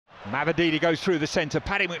Vardy goes through the centre.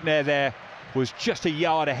 Paddy McNair there was just a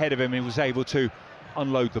yard ahead of him and was able to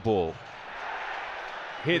unload the ball.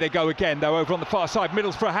 Here they go again, though, over on the far side.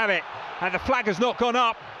 Middlesbrough have it, and the flag has not gone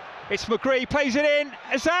up. It's McGree, plays it in.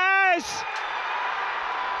 Azaz!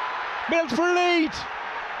 Middlesbrough lead.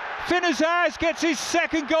 Finn Azaz gets his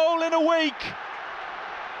second goal in a week.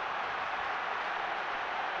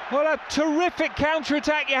 What a terrific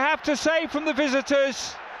counter-attack, you have to say, from the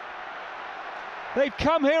visitors. They've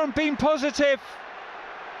come here and been positive.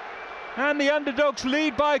 And the underdogs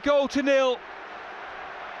lead by a goal to nil.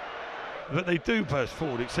 But they do burst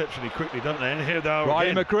forward exceptionally quickly, don't they? And here they are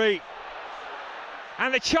Ryan again. McGree.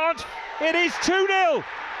 And the chance, it is 2-0.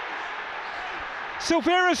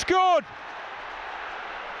 Silvera scored.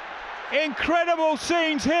 Incredible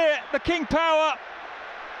scenes here, the King Power.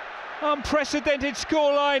 Unprecedented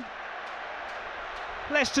scoreline.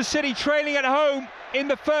 Leicester City trailing at home in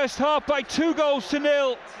the first half by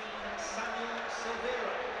 2-0.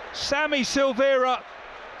 Sammy Silvera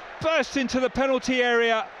burst into the penalty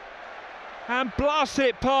area and blasted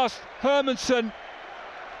it past Hermansen.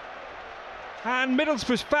 And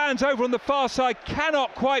Middlesbrough's fans over on the far side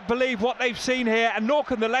cannot quite believe what they've seen here, and nor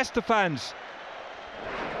can the Leicester fans.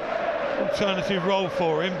 Alternative role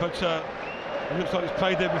for him, but it looks like he's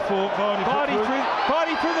played there before. Vardy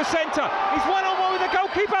through the centre. He's one-on-one with the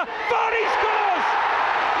goalkeeper. Vardy scores!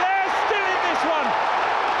 They're still in this one.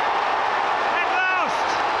 At last,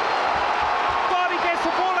 Vardy gets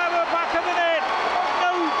the ball out of the back of the net.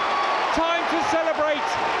 No time to celebrate.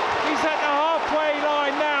 He's at the halfway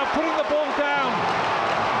line now, putting the ball down.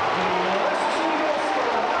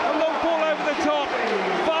 A long ball over the top.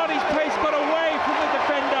 Vardy's pace got away from the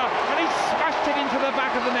defender, and he smashed it into the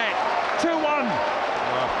back of the net. 2-1.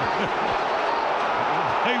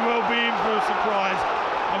 May well be in for a surprise.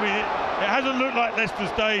 I mean, it hasn't looked like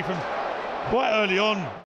Leicester's day from quite early on.